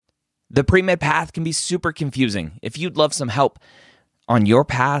The pre-med path can be super confusing. If you'd love some help on your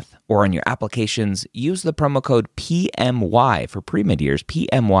path or on your applications, use the promo code PMY for pre-med years,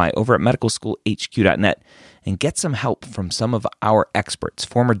 PMY, over at medicalschoolhq.net and get some help from some of our experts,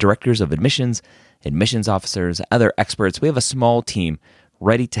 former directors of admissions, admissions officers, other experts. We have a small team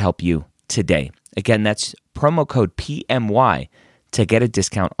ready to help you today. Again, that's promo code PMY to get a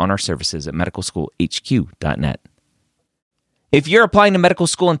discount on our services at medicalschoolhq.net. If you're applying to medical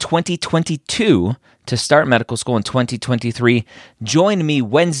school in 2022 to start medical school in 2023, join me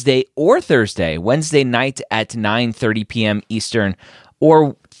Wednesday or Thursday, Wednesday night at 9:30 p.m. Eastern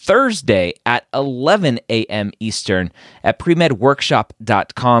or Thursday at 11 a.m. Eastern at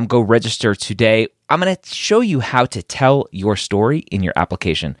premedworkshop.com. Go register today. I'm going to show you how to tell your story in your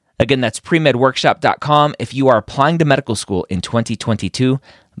application. Again, that's premedworkshop.com. If you are applying to medical school in 2022,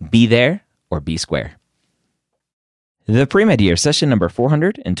 be there or be square. The Pre-Med Year, session number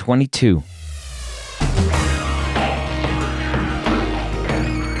 422.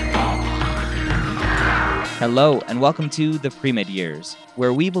 Hello, and welcome to the Pre-Med Years,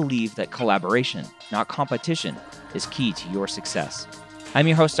 where we believe that collaboration, not competition, is key to your success. I'm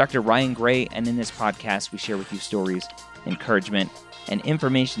your host, Dr. Ryan Gray, and in this podcast, we share with you stories, encouragement, and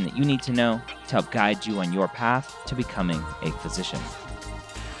information that you need to know to help guide you on your path to becoming a physician.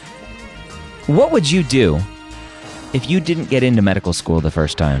 What would you do if you didn't get into medical school the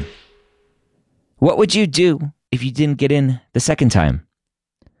first time? What would you do if you didn't get in the second time?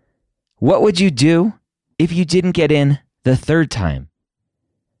 What would you do if you didn't get in the third time?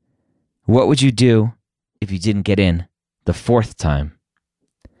 What would you do if you didn't get in the fourth time?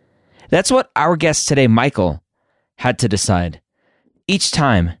 That's what our guest today, Michael, had to decide. Each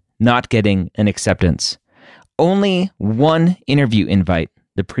time not getting an acceptance. Only one interview invite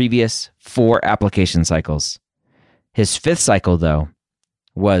the previous 4 application cycles. His 5th cycle, though,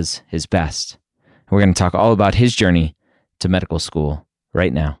 was his best. We're going to talk all about his journey to medical school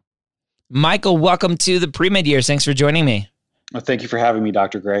right now. Michael, welcome to the Pre-Med Years. Thanks for joining me. Well, thank you for having me,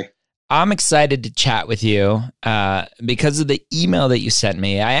 Dr. Gray. I'm excited to chat with you because of the email that you sent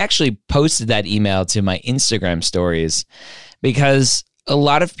me. I actually posted that email to my Instagram stories because a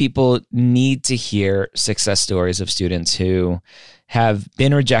lot of people need to hear success stories of students who have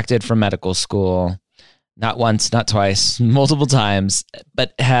been rejected from medical school, not once, not twice, multiple times,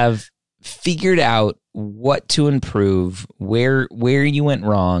 but have figured out what to improve, where you went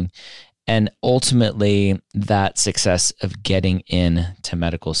wrong, and ultimately that success of getting into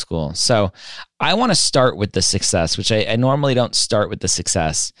medical school. So I want to start with the success, which I normally don't start with the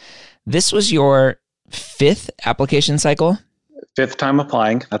success. This was your 5th application cycle? 5th time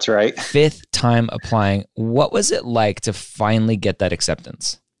applying, that's right. 5th time applying. What was it like to finally get that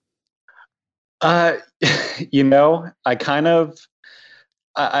acceptance? I had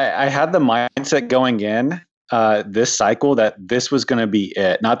the mindset going in this cycle that this was going to be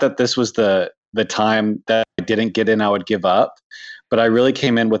it. Not that this was the time that I didn't get in, I would give up, but I really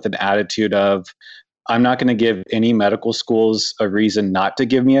came in with an attitude of, I'm not going to give any medical schools a reason not to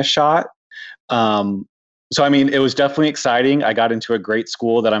give me a shot. So, I mean, it was definitely exciting. I got into a great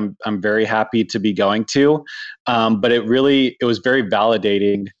school that I'm very happy to be going to. But it was very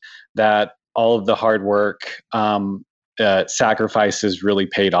validating that all of the hard work, sacrifices really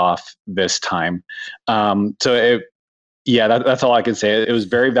paid off this time. That's all I can say. It was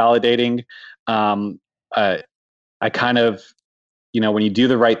very validating. I kind of, when you do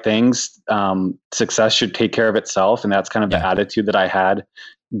the right things, success should take care of itself. And that's kind of the attitude that I had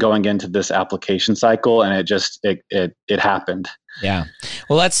going into this application cycle. And it happened. Yeah.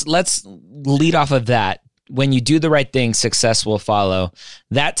 Well, let's lead off of that. When you do the right thing, success will follow.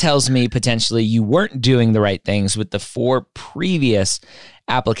 That tells me potentially you weren't doing the right things with the 4 previous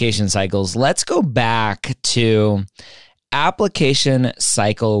application cycles. Let's go back to application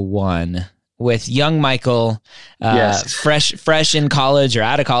cycle 1 with young Michael, yes. fresh in college or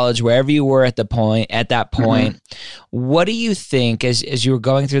out of college, wherever you were at that point. Mm-hmm. What do you think as you were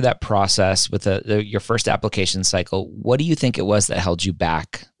going through that process with your first application cycle? What do you think it was that held you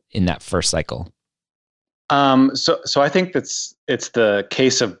back in that first cycle? So I think it's the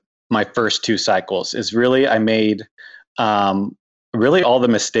case of my first 2 cycles is really, I made, really all the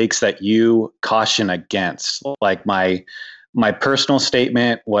mistakes that you caution against. Like my personal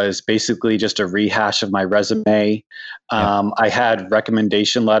statement was basically just a rehash of my resume. I had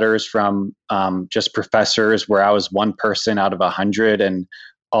recommendation letters from, just professors where I was one person out of 100 and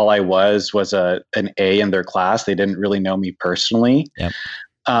all I was an A in their class. They didn't really know me personally. Yep.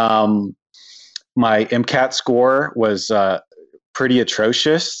 My MCAT score was pretty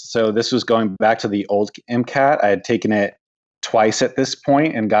atrocious. So this was going back to the old MCAT. I had taken it twice at this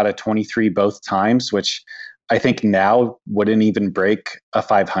point and got a 23 both times, which I think now wouldn't even break a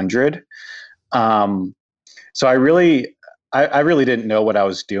 500. So I really didn't know what I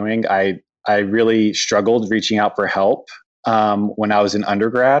was doing. I really struggled reaching out for help when I was in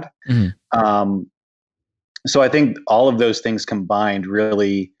undergrad. Mm-hmm. So I think all of those things combined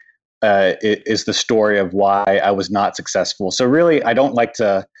really is the story of why I was not successful. So really, I don't like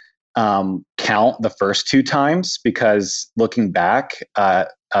to count the first two times, because looking back,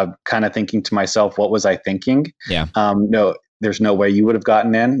 I'm kind of thinking to myself, what was I thinking? Yeah. No, there's no way you would have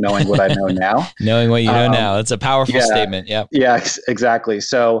gotten in knowing what I know now. Knowing what you know now. It's a powerful statement. Yeah. Yeah, exactly.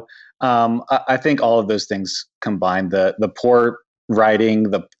 So I think all of those things combined, the poor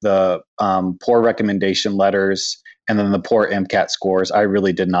writing, the poor recommendation letters, and then the poor MCAT scores, I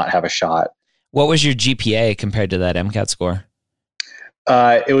really did not have a shot. What was your GPA compared to that MCAT score?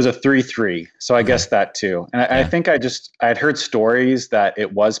 It was a 3.3. So I guess that too. And I think I'd heard stories that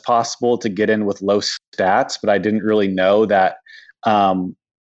it was possible to get in with low stats, but I didn't really know that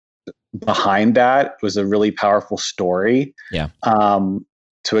behind that was a really powerful story. Yeah.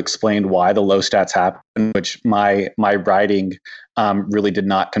 To explain why the low stats happened, which my writing really did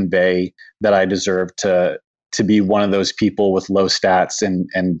not convey that I deserved to be one of those people with low stats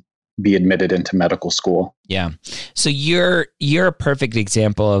and be admitted into medical school. Yeah. So you're a perfect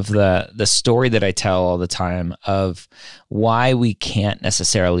example of the story that I tell all the time of why we can't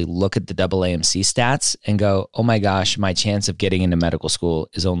necessarily look at the AAMC stats and go, oh my gosh, my chance of getting into medical school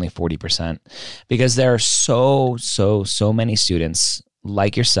is only 40%. Because there are so many students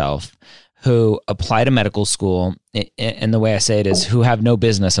like yourself who apply to medical school, and the way I say it is who have no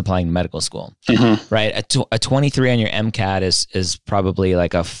business applying to medical school, right? A 23 on your MCAT is probably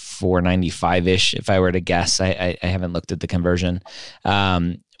like a 495-ish, if I were to guess. I haven't looked at the conversion.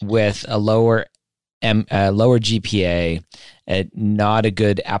 With a lower GPA, not a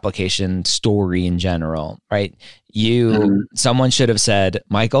good application story in general, right? Someone should have said,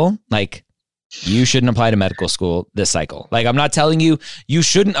 Michael, like, you shouldn't apply to medical school this cycle. Like, I'm not telling you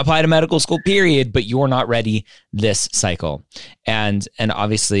shouldn't apply to medical school, period, but you're not ready this cycle. And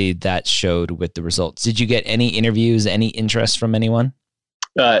obviously that showed with the results. Did you get any interviews, any interest from anyone?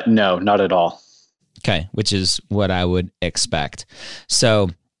 No, not at all. Okay, which is what I would expect. So,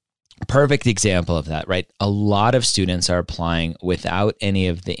 perfect example of that, right? A lot of students are applying without any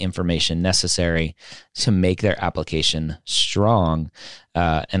of the information necessary to make their application strong,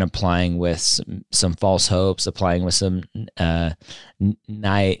 and applying with some false hopes, applying with some I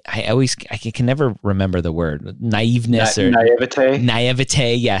can never remember the word, naiveness or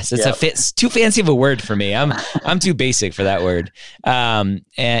naivete. Yes, it's too fancy of a word for me. I'm too basic for that word. And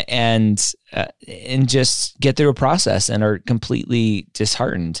just get through a process and are completely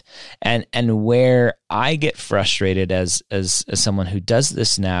disheartened. And where I get frustrated as someone who does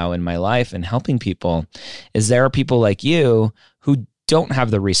this now in my life and helping people is there are people like you who don't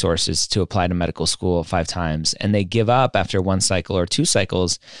have the resources to apply to medical school 5 times, and they give up after 1 cycle or 2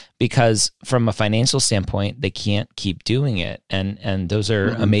 cycles because from a financial standpoint, they can't keep doing it. And those are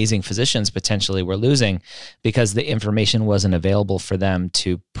amazing physicians potentially we're losing because the information wasn't available for them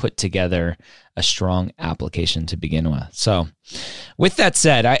to put together a strong application to begin with. So with that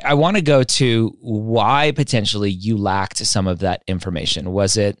said, I want to go to why potentially you lacked some of that information.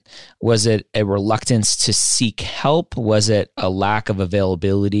 Was it a reluctance to seek help? Was it a lack of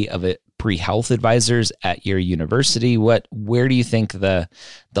availability of it? Pre-health advisors at your university? Where do you think the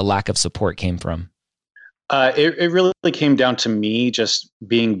lack of support came from? It really came down to me just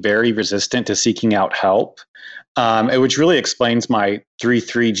being very resistant to seeking out help, which really explains my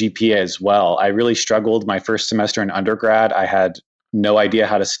 3.3 GPA as well. I really struggled my first semester in undergrad. I had no idea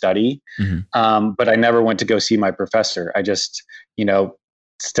how to study, but I never went to go see my professor. I just,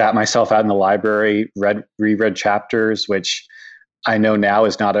 sat myself out in the library, reread chapters, which I know now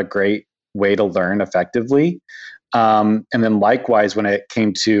is not a great way to learn effectively. And then likewise, when it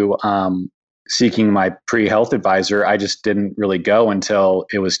came to seeking my pre-health advisor, I just didn't really go until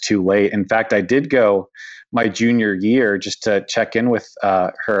it was too late. In fact, I did go my junior year just to check in with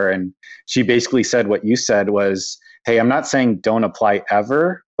her. And she basically said what you said was, hey, I'm not saying don't apply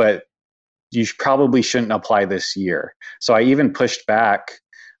ever, but you probably shouldn't apply this year. So I even pushed back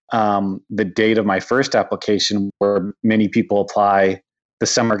the date of my first application, where many people apply the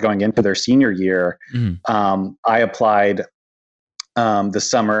summer going into their senior year. I applied the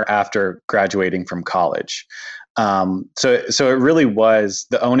summer after graduating from college. So it really was,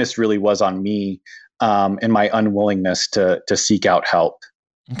 the onus really was on me in my unwillingness to seek out help.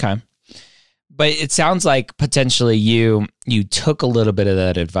 Okay. But it sounds like potentially you took a little bit of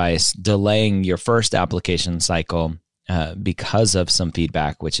that advice, delaying your first application cycle because of some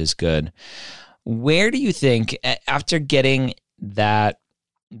feedback, which is good. Where do you think, after getting that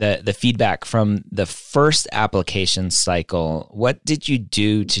the feedback from the first application cycle, what did you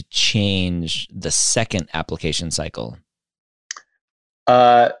do to change the second application cycle?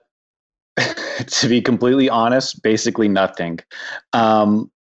 To be completely honest, basically nothing.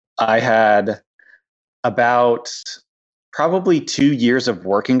 I had about probably 2 years of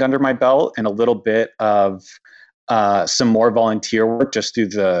working under my belt and a little bit of some more volunteer work just through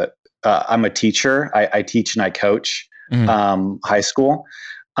I'm a teacher. I teach and I coach high school.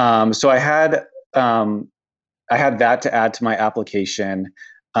 So I had that to add to my application.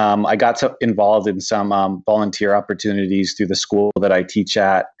 I got involved in some volunteer opportunities through the school that I teach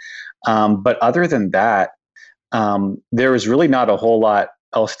at. But other than that, there was really not a whole lot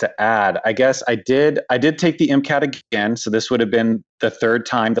else to add. I guess I did take the MCAT again. So this would have been the third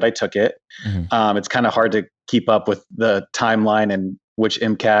time that I took it. It's kind of hard to keep up with the timeline and which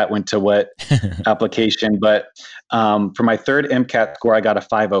MCAT went to what application. But for my third MCAT score, I got a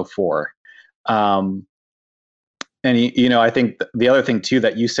 504. And, I think the other thing too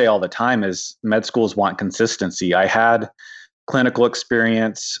that you say all the time is med schools want consistency. I had clinical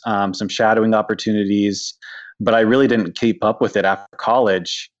experience, some shadowing opportunities, but I really didn't keep up with it after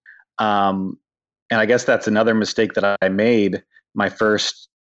college. And I guess that's another mistake that I made my first,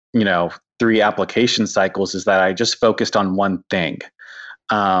 3 application cycles, is that I just focused on one thing.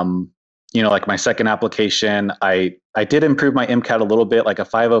 Like my second application, I did improve my MCAT a little bit. Like a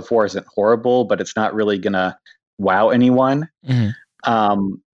 504 isn't horrible, but it's not really going to wow anyone.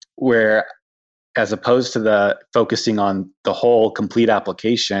 Where as opposed to the focusing on the whole complete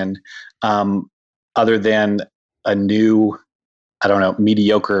application, other than a new,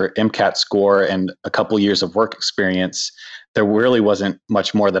 mediocre MCAT score and a couple years of work experience, there really wasn't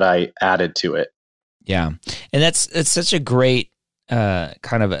much more that I added to it. Yeah. And it's such a great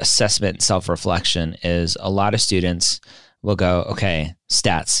kind of assessment, self-reflection, is a lot of students will go, okay,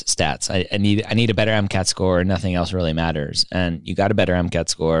 stats. I need a better MCAT score. Nothing else really matters. And you got a better MCAT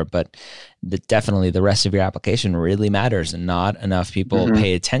score, but definitely the rest of your application really matters, and not enough people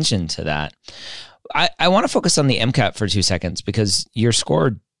pay attention to that. I want to focus on the MCAT for 2 seconds, because your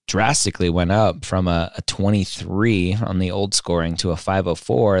score drastically went up from a 23 on the old scoring to a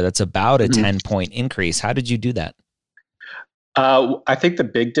 504. That's about a 10-point increase. How did you do that? I think the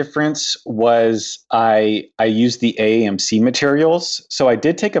big difference was I used the AAMC materials. So I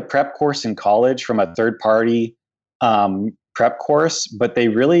did take a prep course in college from a third-party prep course, but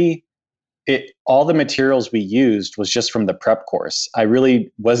all the materials we used was just from the prep course. I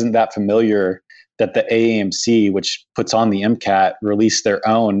really wasn't that familiar that the AAMC, which puts on the MCAT, released their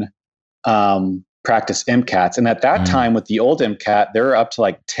own practice MCATs. And at that time, with the old MCAT, there were up to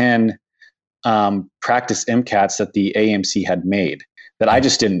like 10 practice MCATs that the AAMC had made that I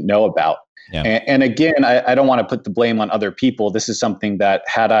just didn't know about. Yeah. And again, I don't want to put the blame on other people. This is something that,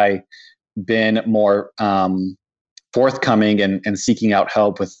 had I been more forthcoming and seeking out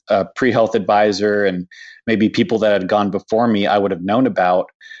help with a pre-health advisor and maybe people that had gone before me, I would have known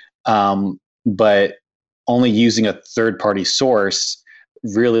about. But only using a third-party source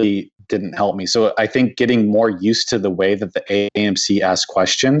really didn't help me. So I think getting more used to the way that the AAMC asks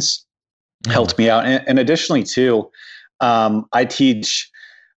questions helped me out. And additionally too, I teach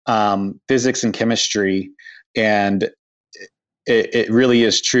physics and chemistry, and it really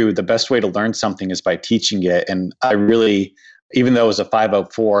is true. The best way to learn something is by teaching it. And I really, even though it was a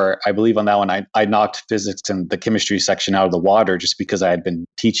 504, I believe on that one, I knocked physics and the chemistry section out of the water just because I had been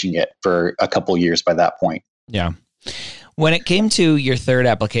teaching it for a couple years by that point. Yeah. When it came to your third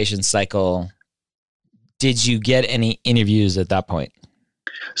application cycle, did you get any interviews at that point?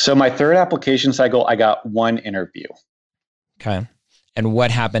 So my third application cycle, I got one interview. Okay. And what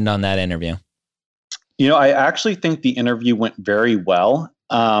happened on that interview? I actually think the interview went very well.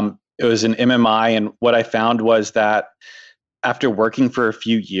 It was an MMI, and what I found was that after working for a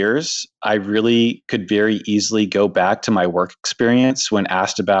few years, I really could very easily go back to my work experience when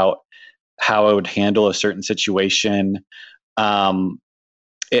asked about how I would handle a certain situation, and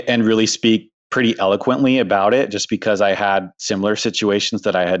really speak pretty eloquently about it, just because I had similar situations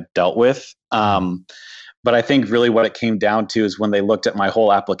that I had dealt with. But I think really what it came down to is when they looked at my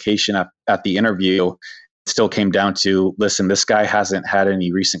whole application at the interview, it still came down to, listen, this guy hasn't had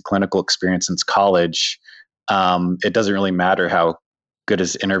any recent clinical experience since college. It doesn't really matter how good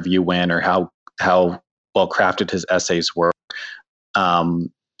his interview went or how well crafted his essays were.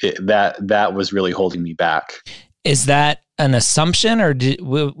 That was really holding me back. Is that an assumption, or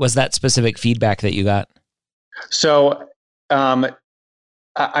was that specific feedback that you got? So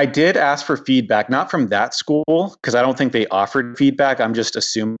I did ask for feedback, not from that school, because I don't think they offered feedback. I'm just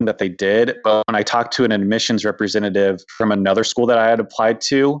assuming that they did. But when I talked to an admissions representative from another school that I had applied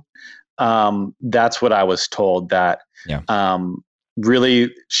to, that's what I was told. That Yeah.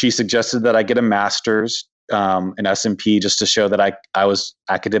 really, she suggested that I get a master's in S&P just to show that I was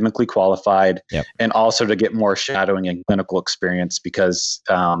academically qualified, Yep. and also to get more shadowing and clinical experience because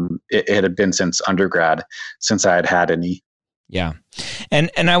it had been since undergrad since I had had any. Yeah. And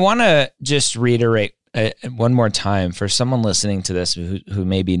I want to just reiterate one more time for someone listening to this who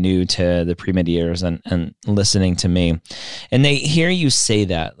may be new to the pre-med years and listening to me, and they hear you say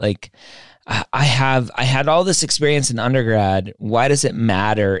that, like, I had all this experience in undergrad. Why does it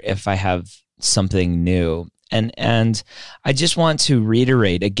matter if I have something new? And I just want to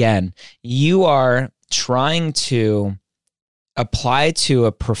reiterate again, you are trying to apply to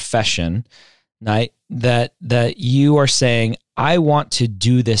a profession, right, that you are saying, I want to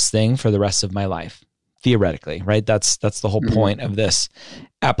do this thing for the rest of my life, theoretically, right? That's the whole point of this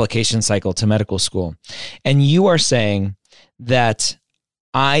application cycle to medical school. And you are saying that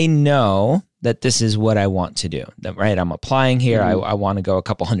I know that this is what I want to do, right? I'm applying here. I want to go a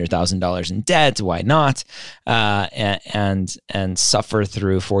couple $100,000 in debt. Why not? And suffer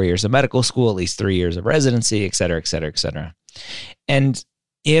through 4 years of medical school, at least 3 years of residency, et cetera, et cetera, et cetera. And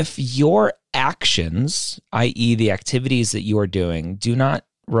if your actions, i.e. the activities that you are doing, do not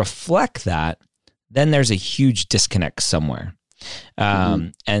reflect that, then there's a huge disconnect somewhere.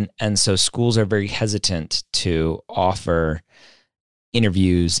 And so schools are very hesitant to offer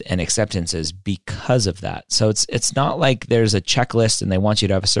interviews and acceptances because of that. So it's not like there's a checklist and they want you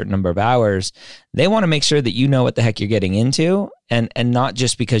to have a certain number of hours. They want to make sure that you know what the heck you're getting into, and not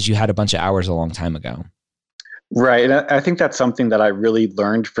just because you had a bunch of hours a long time ago. Right. And I think that's something that I really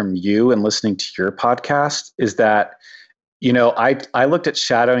learned from you and listening to your podcast is that, I looked at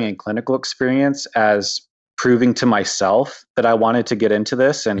shadowing and clinical experience as proving to myself that I wanted to get into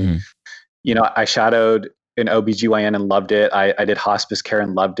this. And, I shadowed in OBGYN and loved it. I did hospice care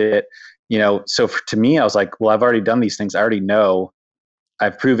and loved it. So to me, I was like, well, I've already done these things. I already know.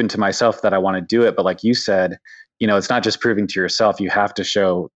 I've proven to myself that I want to do it. But like you said, it's not just proving to yourself. You have to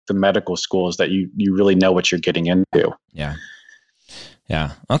show the medical schools that you really know what you're getting into. Yeah.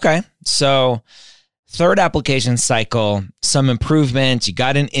 Yeah. Okay. So third application cycle, some improvement. You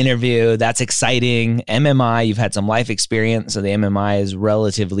got an interview. That's exciting. MMI, you've had some life experience. So the MMI is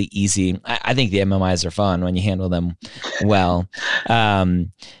relatively easy. I think the MMIs are fun when you handle them well.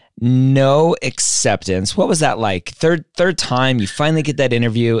 No acceptance. What was that like? Third time you finally get that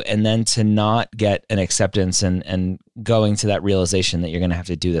interview, and then to not get an acceptance and going to that realization that you're going to have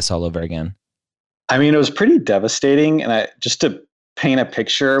to do this all over again. I mean, it was pretty devastating. And just to paint a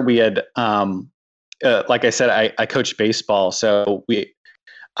picture, we had, like I said, I coached baseball. So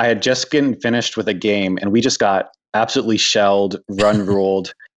I had just gotten finished with a game, and we just got absolutely shelled, run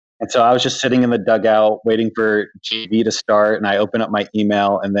ruled. And so I was just sitting in the dugout waiting for GV to start, and I opened up my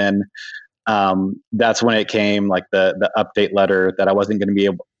email, and then that's when it came, like the update letter that I wasn't going to be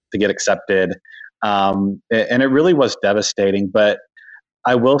able to get accepted. And it really was devastating. But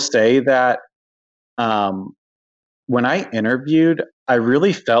I will say that when I interviewed, I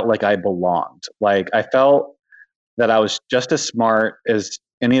really felt like I belonged. Like I felt that I was just as smart as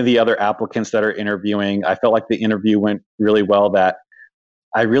any of the other applicants that are interviewing. I felt like the interview went really well, that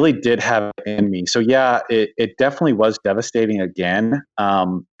I really did have it in me. So yeah, it definitely was devastating again.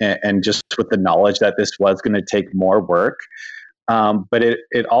 And just with the knowledge that this was going to take more work. But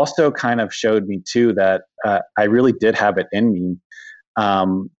it also kind of showed me too that I really did have it in me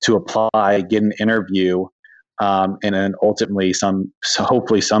to apply, get an interview, and then ultimately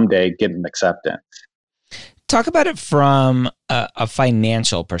hopefully someday get an acceptance. Talk about it from a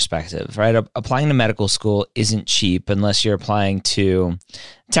financial perspective, right? Applying to medical school isn't cheap unless you're applying to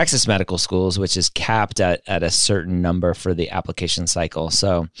Texas medical schools, which is capped at a certain number for the application cycle.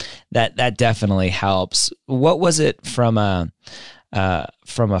 So that definitely helps. What was it from a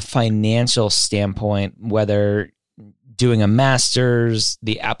financial standpoint, whether doing a master's,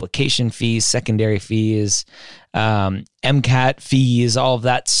 the application fees, secondary fees, MCAT fees, all of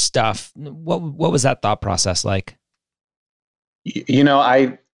that stuff? What was that thought process like?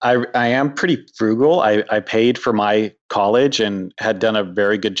 I am pretty frugal. I paid for my college and had done a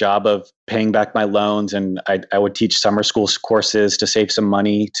very good job of paying back my loans, and I would teach summer school courses to save some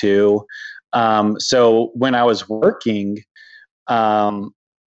money too. So when I was working, at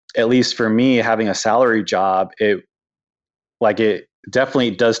least for me, having a salary job, it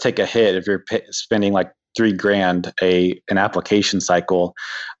definitely does take a hit if you're spending like $3,000 an application cycle.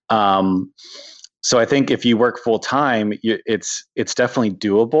 So I think if you work full time, it's definitely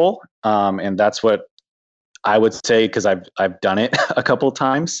doable, and that's what I would say, because I've done it a couple of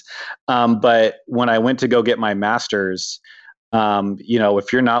times. But when I went to go get my master's,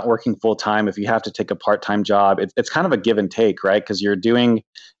 if you're not working full time, if you have to take a part time job, it's kind of a give and take, right? Because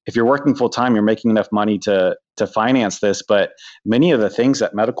if you're working full time, you're making enough money to finance this. But many of the things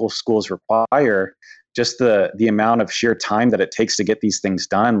that medical schools require, just the amount of sheer time that it takes to get these things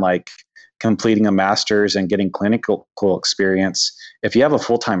done, like completing a master's and getting clinical experience. If you have a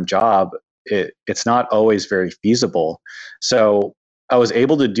full time job, it's not always very feasible. So I was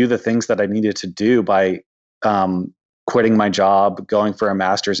able to do the things that I needed to do by quitting my job, going for a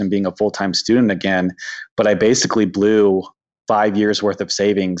master's, and being a full-time student again. But I basically blew 5 years worth of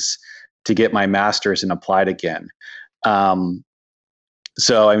savings to get my master's and applied again.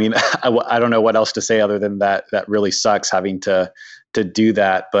 So, I mean, I don't know what else to say other than that really sucks having to do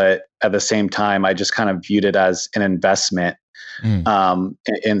that. But at the same time, I just kind of viewed it as an investment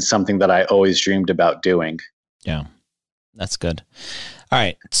in something that I always dreamed about doing. Yeah, that's good. All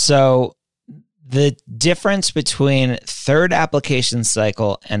right. So the difference between third application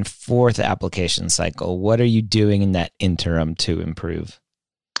cycle and fourth application cycle, what are you doing in that interim to improve?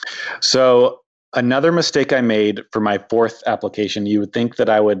 So another mistake I made for my fourth application, you would think that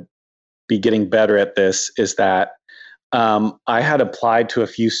I would be getting better at this, is that I had applied to a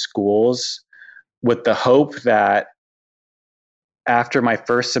few schools with the hope that after my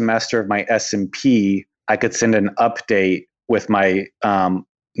first semester of my S&P, I could send an update with my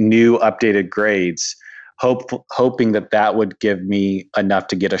new updated grades, hoping that would give me enough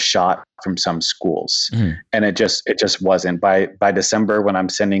to get a shot from some schools. And it just wasn't. By December, when I'm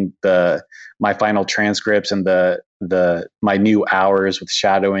sending my final transcripts and my new hours with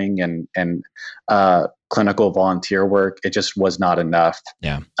shadowing and clinical volunteer work, it just was not enough.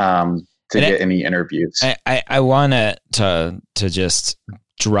 Yeah. To get any interviews. I want to just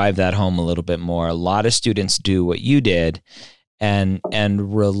drive that home a little bit more. A lot of students do what you did and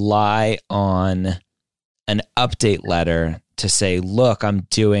rely on an update letter to say, look, I'm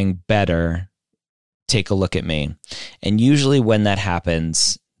doing better. Take a look at me. And usually when that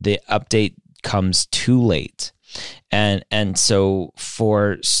happens, the update comes too late. And so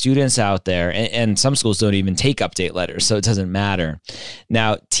for students out there, and some schools don't even take update letters, so it doesn't matter.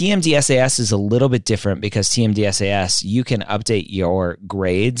 Now, TMDSAS is a little bit different because TMDSAS, you can update your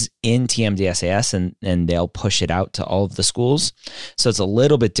grades in TMDSAS and they'll push it out to all of the schools. So it's a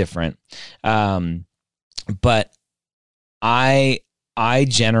little bit different. But I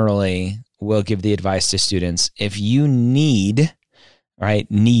generally will give the advice to students, if you need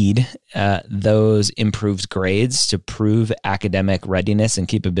those improved grades to prove academic readiness and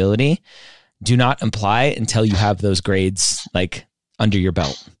capability, do not apply until you have those grades like under your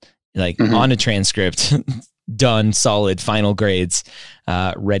belt, like on a transcript, done, solid, final grades,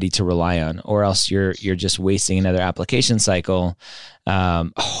 ready to rely on, or else you're just wasting another application cycle,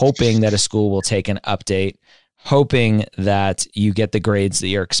 hoping that a school will take an update, hoping that you get the grades that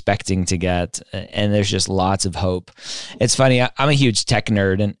you're expecting to get. And there's just lots of hope. It's funny. I'm a huge tech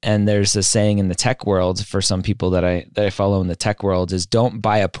nerd, and there's a saying in the tech world for some people that I follow in the tech world is, don't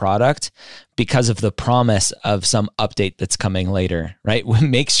buy a product because of the promise of some update that's coming later, right?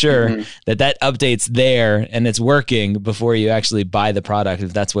 Make sure that update's there and it's working before you actually buy the product,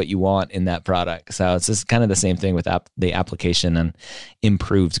 if that's what you want in that product. So it's just kind of the same thing with the application and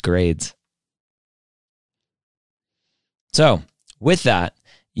improved grades. So with that,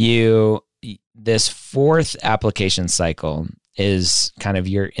 this fourth application cycle is kind of,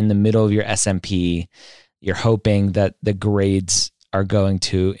 you're in the middle of your SMP. You're hoping that the grades are going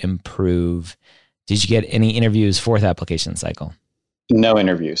to improve. Did you get any interviews fourth application cycle? No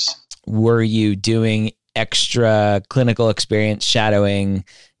interviews. Were you doing extra clinical experience, shadowing,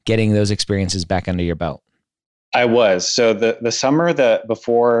 getting those experiences back under your belt? I was. So the summer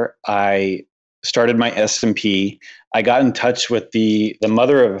before I started my SMP, I got in touch with the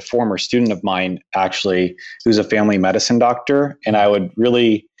mother of a former student of mine, actually, who's a family medicine doctor. And I would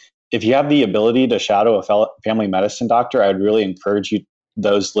really, if you have the ability to shadow a family medicine doctor, I would really encourage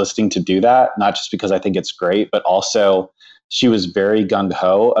those listening to do that, not just because I think it's great, but also she was very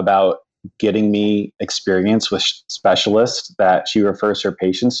gung-ho about getting me experience with specialists that she refers her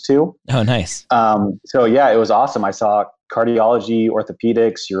patients to. Oh, nice. So yeah, it was awesome. I saw cardiology,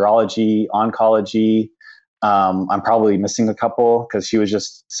 orthopedics, urology, oncology. I'm probably missing a couple because she was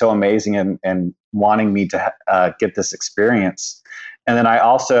just so amazing and wanting me to get this experience. And then I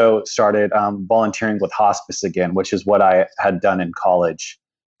also started volunteering with hospice again, which is what I had done in college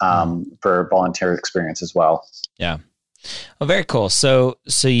for volunteer experience as well. Yeah. Well, very cool. So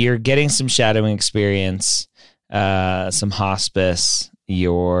you're getting some shadowing experience, some hospice.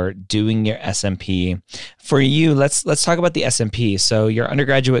 You're doing your SMP. For you, let's talk about the SMP. So your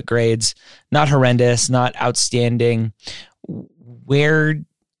undergraduate grades, not horrendous, not outstanding. Where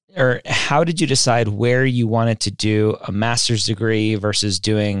or how did you decide where you wanted to do a master's degree versus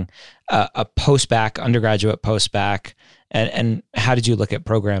doing a post-bac, undergraduate post-bac? And how did you look at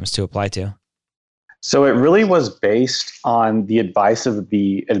programs to apply to? So it really was based on the advice of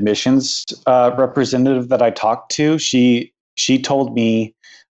the admissions representative that I talked to. She told me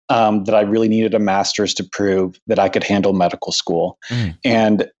that I really needed a master's to prove that I could handle medical school.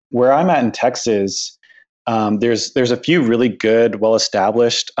 And where I'm at in Texas, there's a few really good,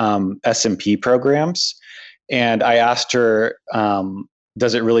 well-established SMP programs. And I asked her,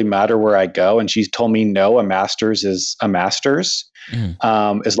 does it really matter where I go? And she told me, no, a master's is a master's.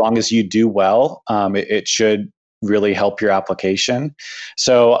 As long as you do well, it should really help your application.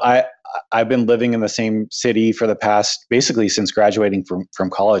 So I've been living in the same city for the past, basically since graduating from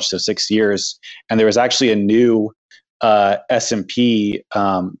college, so 6 years. And there was actually a new SMP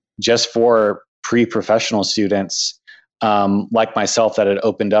just for pre-professional students like myself that had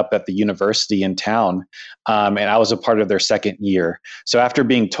opened up at the university in town. And I was a part of their second year. So after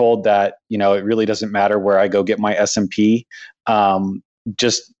being told that, it really doesn't matter where I go get my SMP,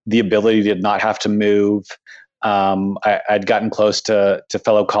 just the ability to not have to move. I'd gotten close to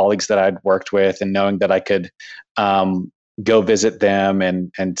fellow colleagues that I'd worked with, and knowing that I could go visit them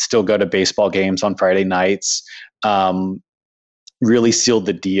and still go to baseball games on Friday nights, really sealed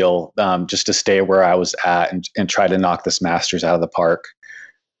the deal, just to stay where I was at and try to knock this master's out of the park.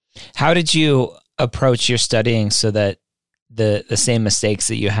 How did you approach your studying so that the same mistakes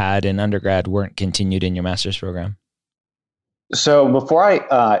that you had in undergrad weren't continued in your master's program? So before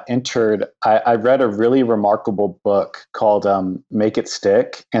I entered, I read a really remarkable book called Make It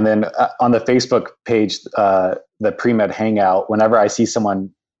Stick. And then on the Facebook page, the Pre-Med Hangout, whenever I see someone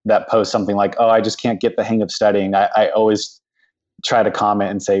that posts something like, oh, I just can't get the hang of studying, I always try to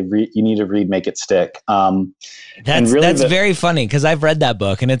comment and say, you need to read Make It Stick. That's very funny, because I've read that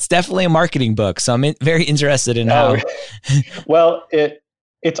book, and it's definitely a marketing book. So I'm very interested in how. Well,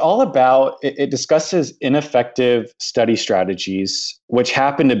 it's all about, it discusses ineffective study strategies, which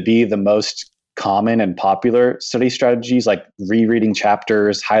happen to be the most common and popular study strategies, like rereading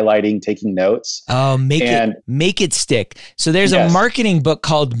chapters, highlighting, taking notes. Oh, make it stick. So there's a marketing book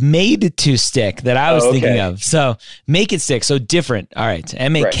called Made to Stick that I was thinking of. So Make It Stick. So different. All right.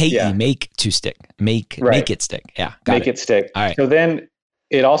 M-A-K-E, Make to Stick. Make it stick. Yeah. Make it stick. All right. So then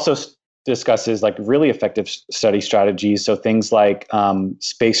it also discusses like really effective study strategies. So things like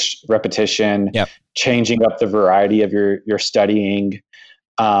spaced repetition, changing up the variety of your studying,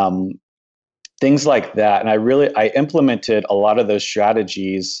 things like that. And I implemented a lot of those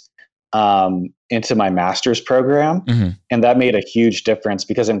strategies into my master's program. And that made a huge difference,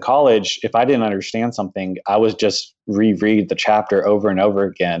 because in college, if I didn't understand something, I was just reread the chapter over and over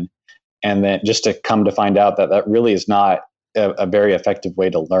again. And then just to come to find out that really is not a very effective way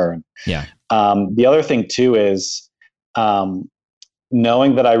to learn. Yeah. The other thing too is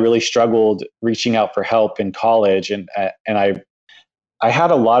knowing that I really struggled reaching out for help in college, and I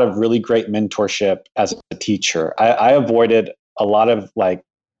had a lot of really great mentorship as a teacher. I avoided a lot of like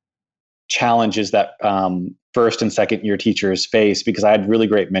challenges that first and second year teachers face because I had really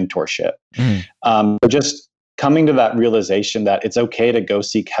great mentorship. But just coming to that realization that it's okay to go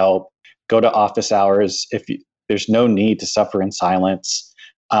seek help, go to office hours there's no need to suffer in silence.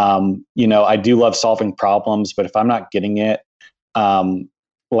 I do love solving problems, but if I'm not getting it,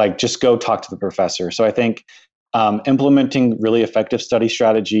 just go talk to the professor. So I think implementing really effective study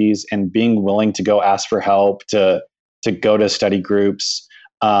strategies and being willing to go ask for help, to go to study groups,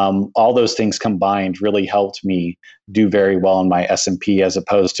 all those things combined really helped me do very well in my SMP, as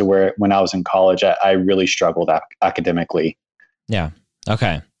opposed to when I was in college, I really struggled academically. Yeah.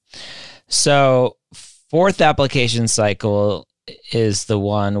 Okay. So fourth application cycle is the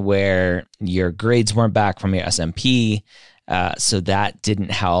one where your grades weren't back from your SMP. So that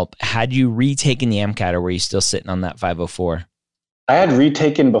didn't help. Had you retaken the MCAT, or were you still sitting on that 504? I had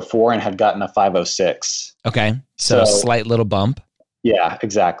retaken before and had gotten a 506. Okay. So a slight little bump. Yeah,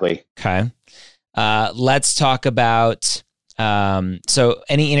 exactly. Okay. Let's talk about, so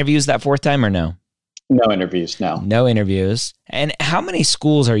any interviews that fourth time or no? No interviews, no. No interviews. And how many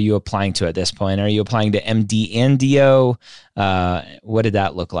schools are you applying to at this point? Are you applying to MD and DO? What did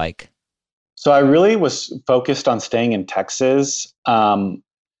that look like? So I really was focused on staying in Texas. So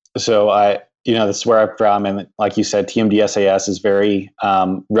this is where I'm from. And like you said, TMD SAS is very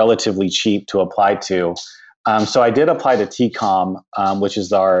relatively cheap to apply to. So I did apply to TCOM, which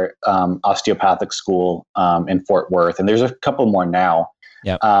is our osteopathic school in Fort Worth, and there's a couple more now.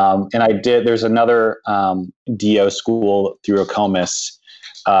 Yep. And there's another DO school through ACOMAS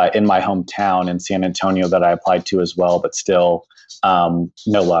in my hometown in San Antonio that I applied to as well, but still no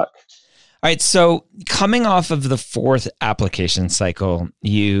luck. All right. So coming off of the fourth application cycle,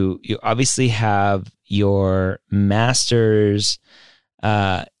 you obviously have your master's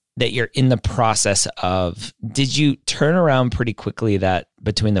that you're in the process of. Did you turn around pretty quickly that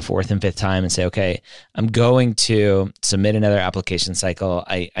between the fourth and fifth time and say, okay, I'm going to submit another application cycle.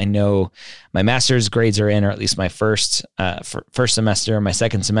 I know my master's grades are in, or at least my first semester, my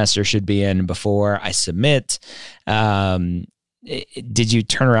second semester should be in before I submit. Did you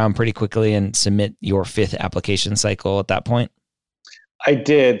turn around pretty quickly and submit your fifth application cycle at that point? I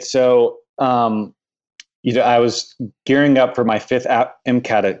did. So, I was gearing up for my fifth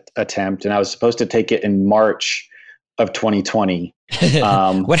MCAT attempt, and I was supposed to take it in March of 2020.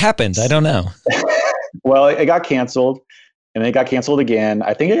 What happened? I don't know. Well, it got canceled, and it got canceled again.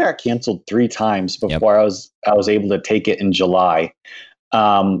 I think it got canceled 3 times before I was able to take it in July.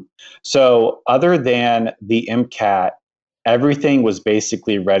 So other than the MCAT, everything was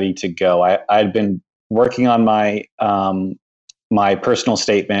basically ready to go. I'd been working on my my personal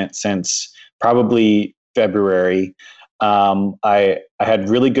statement since probably February. I had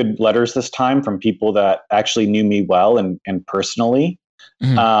really good letters this time from people that actually knew me well and personally.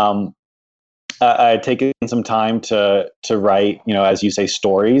 Mm-hmm. I had taken some time to write, as you say,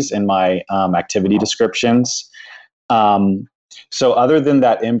 stories in my activity descriptions. So other than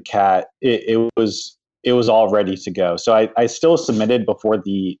that MCAT, it was all ready to go. So I still submitted before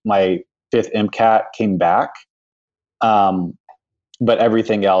my fifth MCAT came back, but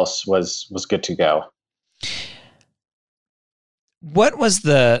everything else was good to go. What was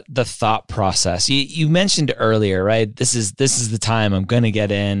the thought process? You mentioned earlier, right? This is the time I'm going to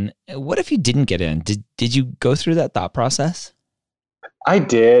get in. What if you didn't get in? Did you go through that thought process? I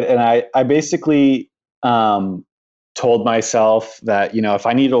did, and I basically told myself that if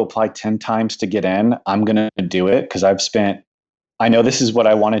I need to apply 10 times to get in, I'm going to do it because I know this is what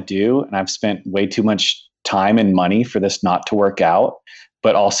I want to do, and I've spent way too much time and money for this not to work out.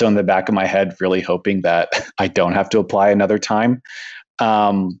 But also in the back of my head, really hoping that I don't have to apply another time.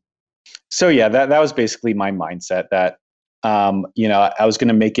 So yeah, that was basically my mindset that, I was going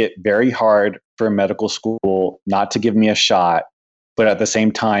to make it very hard for medical school not to give me a shot. But at the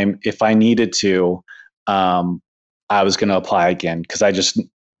same time, if I needed to, I was going to apply again because I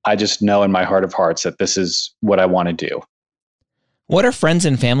just know in my heart of hearts that this is what I want to do. What are friends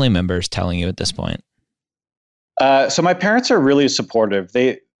and family members telling you at this point? So my parents are really supportive.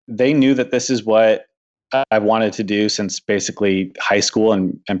 They knew that this is what I wanted to do since basically high school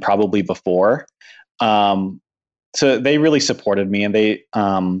and probably before. So they really supported me, and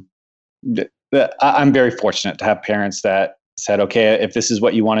I'm very fortunate to have parents that said, "Okay, if this is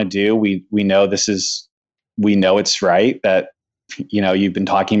what you want to do, we know it's right. That you've been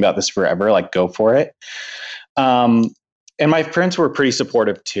talking about this forever. Like, go for it." And my friends were pretty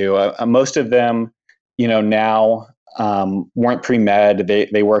supportive too. Most of them, now weren't pre-med.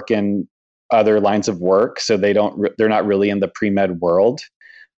 They work in other lines of work, so they're not really in the pre-med world.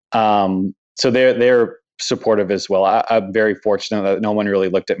 So they're supportive as well. I'm very fortunate that no one really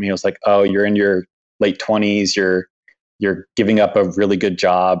looked at me and was like, "Oh, you're in your late 20s. You're giving up a really good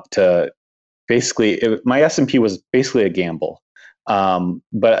job to basically." My S&P was basically a gamble,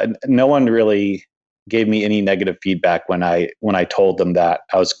 but no one really gave me any negative feedback when I told them that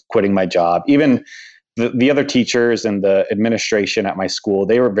I was quitting my job. Even the other teachers and the administration at my school,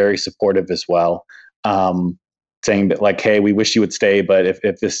 they were very supportive as well, saying that like, "Hey, we wish you would stay, but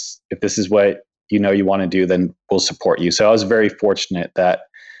if this is what you want to do, then we'll support you." So I was very fortunate that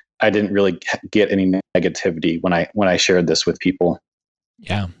I didn't really get any negativity when I shared this with people.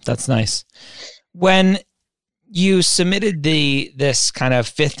 Yeah, that's nice. When you submitted this kind of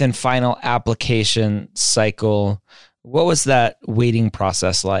fifth and final application cycle, what was that waiting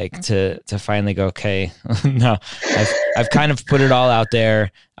process like to finally go, okay, no, I've kind of put it all out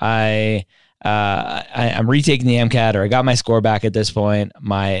there. I'm retaking the MCAT, or I got my score back at this point.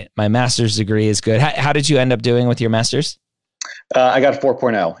 My master's degree is good. How did you end up doing with your master's? I got a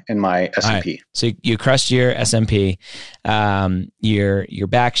 4.0 in my S&P. Right. So you crushed your S&P. You're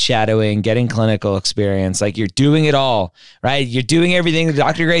back shadowing, getting clinical experience. Like, you're doing it all, right? You're doing everything that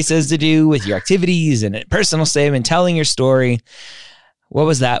Dr. Gray says to do with your activities and personal statement, telling your story. What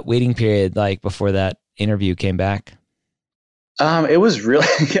was that waiting period like before that interview came back? It was really,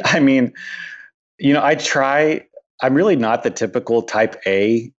 I'm really not the typical type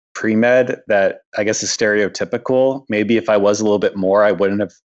A pre-med that I guess is stereotypical. Maybe if I was a little bit more, I wouldn't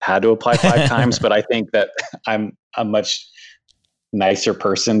have had to apply 5 times, but I think that I'm a much nicer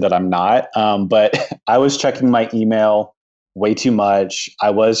person that I'm not. But I was checking my email way too much. I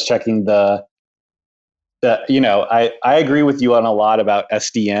was checking I agree with you on a lot about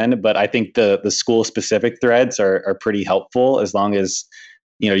SDN, but I think the school specific threads are pretty helpful as long as,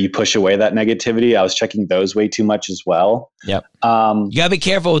 you push away that negativity. I was checking those way too much as well. Yep. You gotta be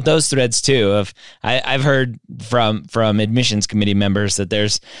careful with those threads too. I've heard from admissions committee members that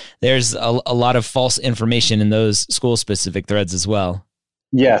there's a lot of false information in those school specific threads as well.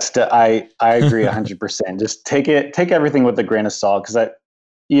 Yes, I agree 100%. Just take everything with a grain of salt, because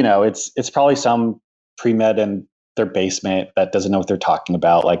it's probably some pre-med in their basement that doesn't know what they're talking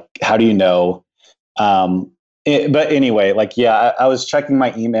about. Like, how do you know? But anyway, I was checking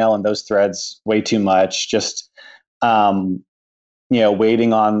my email and those threads way too much, just,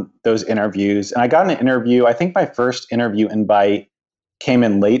 waiting on those interviews. And I got an interview. I think my first interview invite came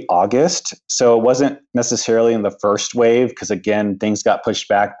in late August. So it wasn't necessarily in the first wave, because again, things got pushed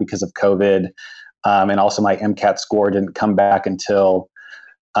back because of COVID. And also my MCAT score didn't come back until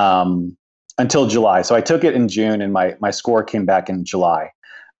July. So I took it in June and my score came back in July.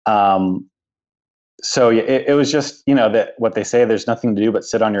 So it was just, that what they say, there's nothing to do but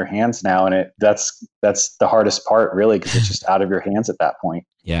sit on your hands now. And that's the hardest part, really, because it's just out of your hands at that point.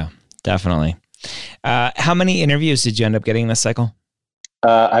 Yeah, definitely. How many interviews did you end up getting this cycle?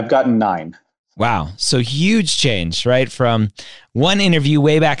 I've gotten 9. Wow. So huge change, right? From one interview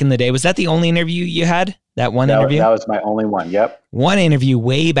way back in the day. Was that the only interview you had? That one interview? That was my only one. Yep. One interview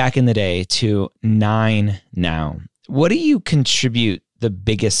way back in the day to 9 now. What do you contribute the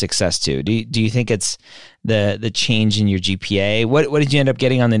biggest success to? Do you think it's the change in your GPA? What did you end up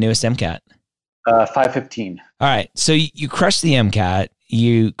getting on the newest MCAT? 515. All right. So you crushed the MCAT,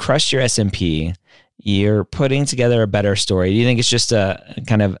 you crushed your SMP, you're putting together a better story. Do you think it's just a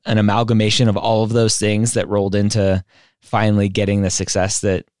kind of an amalgamation of all of those things that rolled into finally getting the success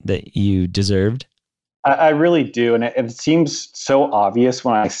that you deserved? I really do. And it seems so obvious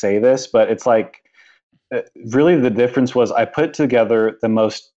when I say this, but it's like, really the difference was I put together the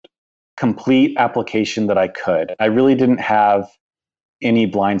most complete application that I could. I really didn't have any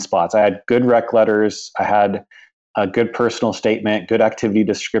blind spots. I had good rec letters. I had a good personal statement, good activity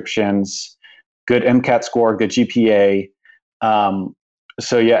descriptions, good MCAT score, good GPA.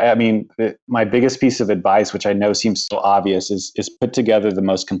 My biggest piece of advice, which I know seems so obvious, is put together the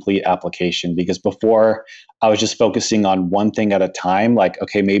most complete application. Because before, I was just focusing on one thing at a time. Like,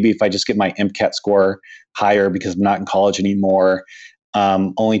 okay, maybe if I just get my MCAT score higher because I'm not in college anymore,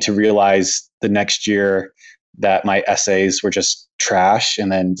 only to realize the next year that my essays were just trash,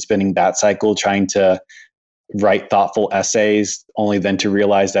 and then spending that cycle trying to write thoughtful essays, only then to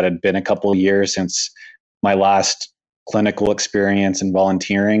realize that it had been a couple of years since my last clinical experience and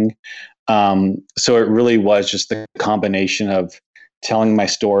volunteering. So it really was just the combination of telling my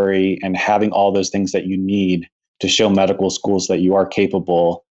story and having all those things that you need to show medical schools that you are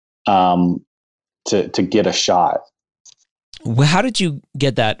capable to get a shot. Well, how did you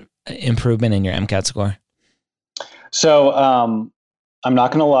get that improvement in your MCAT score? So I'm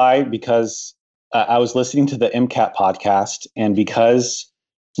not going to lie, because I was listening to the MCAT podcast, and because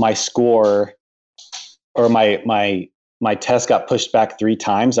my score or my test got pushed back 3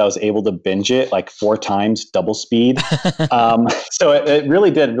 times, I was able to binge it like 4 times double speed. So it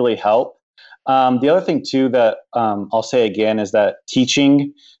really did help. The other thing too that I'll say again is that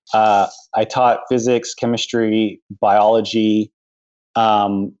teaching, I taught physics, chemistry, biology.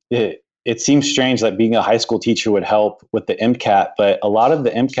 It seems strange that being a high school teacher would help with the MCAT, but a lot of the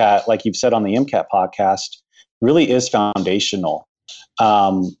MCAT, like you've said on the MCAT podcast, really is foundational.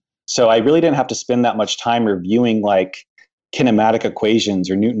 So I really didn't have to spend that much time reviewing like kinematic equations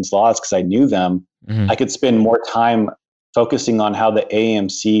or Newton's laws because I knew them. Mm-hmm. I could spend more time focusing on how the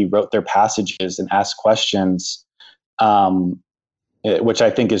AAMC wrote their passages and ask questions, which I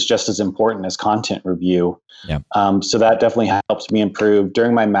think is just as important as content review. Yeah. So that definitely helps me improve.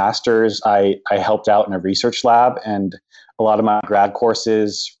 During my master's, I helped out in a research lab, and a lot of my grad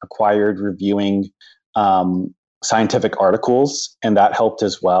courses required reviewing scientific articles, and that helped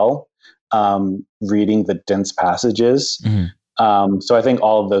as well, reading the dense passages. Mm-hmm. So I think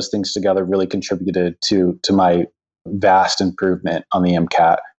all of those things together really contributed to my vast improvement on the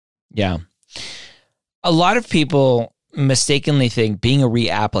MCAT. Yeah. A lot of people mistakenly think being a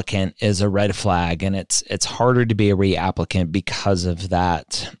reapplicant is a red flag, and it's harder to be a reapplicant because of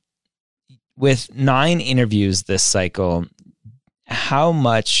that. With 9 interviews this cycle, how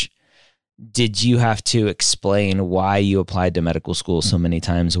much did you have to explain why you applied to medical school so many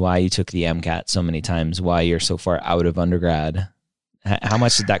times, why you took the MCAT so many times, why you're so far out of undergrad? How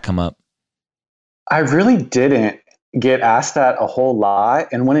much did that come up? I really didn't get asked that a whole lot.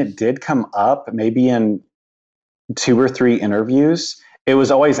 And when it did come up, maybe in 2 or 3 interviews, it was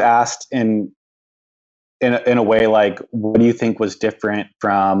always asked in a way like, what do you think was different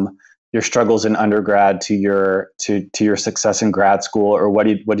from your struggles in undergrad to your success in grad school, or what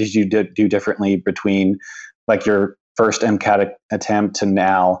did you do differently between like your first MCAT attempt to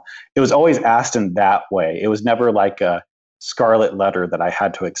now? It was always asked in that way. It was never like a scarlet letter that I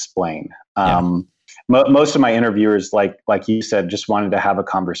had to explain. Most of my interviewers, like you said, just wanted to have a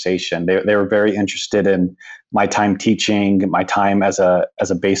conversation. They were very interested in my time teaching, my time as a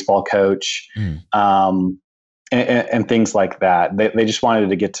baseball coach, and things like that. They just wanted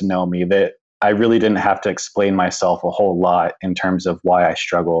to get to know me. That I really didn't have to explain myself a whole lot in terms of why I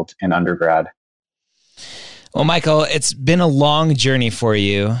struggled in undergrad. Well, Michael, it's been a long journey for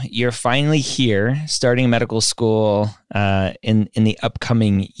you. You're finally here, starting medical school in the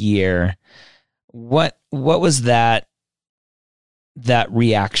upcoming year. What was that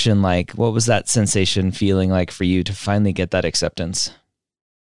reaction like? What was that sensation feeling like for you to finally get that acceptance?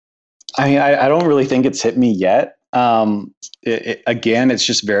 I don't really think it's hit me yet. Again, it's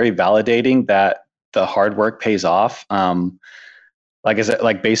just very validating that the hard work pays off. Like I said,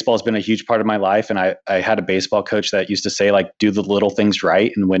 like baseball has been a huge part of my life. And I had a baseball coach that used to say, like, do the little things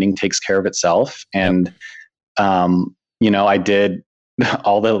right and winning takes care of itself. And, I did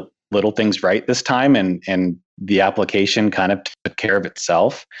all the little things right this time, and the application kind of took care of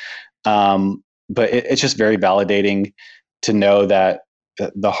itself. But it's just very validating to know that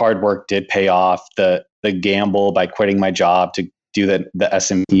the hard work did pay off. The gamble by quitting my job to do the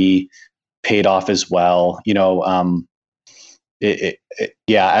SMP paid off as well. I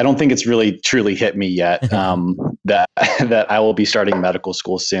don't think it's really truly hit me yet that I will be starting medical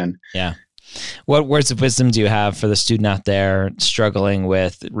school soon. Yeah. What words of wisdom do you have for the student out there struggling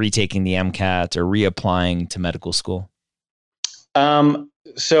with retaking the MCAT or reapplying to medical school?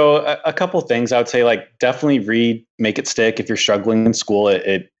 So a couple things I would say, like, definitely read, make it stick. If you're struggling in school,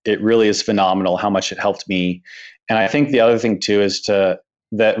 it really is phenomenal how much it helped me. And I think the other thing too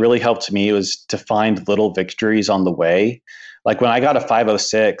that really helped me was to find little victories on the way. Like when I got a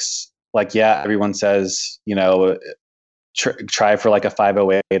 506, like, everyone says, try for like a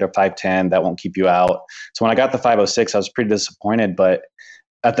 508 or 510, that won't keep you out. So when I got the 506, I was pretty disappointed, but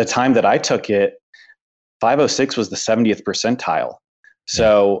at the time that I took it, 506 was the 70th percentile.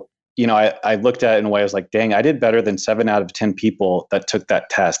 So, I looked at it in a way, I was like, dang, I did better than 7 out of 10 people that took that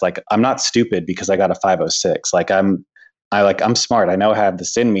test. Like, I'm not stupid because I got a 506. Like I'm smart. I know I have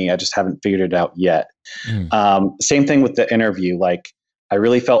this in me. I just haven't figured it out yet. Same thing with the interview. Like, I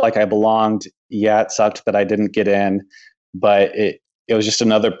really felt like I belonged. Yeah, it sucked that I didn't get in, but it was just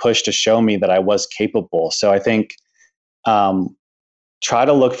another push to show me that I was capable. So I think, try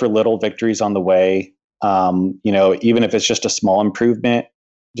to look for little victories on the way. Even if it's just a small improvement,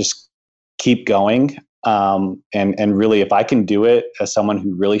 just keep going. And really, if I can do it as someone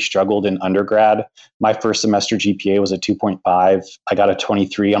who really struggled in undergrad, my first semester GPA was a 2.5. I got a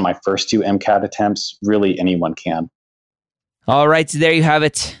 23 on my first 2 MCAT attempts. Really, anyone can. All right. So there you have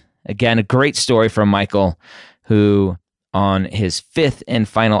it. Again, a great story from Michael, who on his 5th and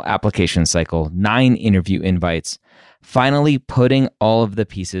final application cycle, 9 interview invites, finally putting all of the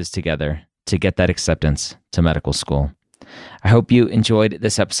pieces together to get that acceptance to medical school. I hope you enjoyed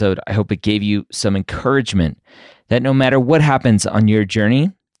this episode. I hope it gave you some encouragement that no matter what happens on your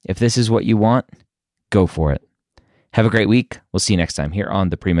journey, if this is what you want, go for it. Have a great week. We'll see you next time here on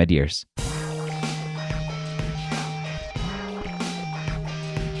the Pre-Med Years.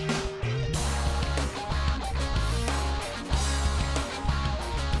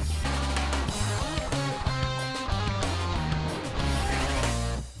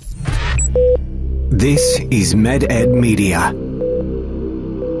 This is MedEd Media.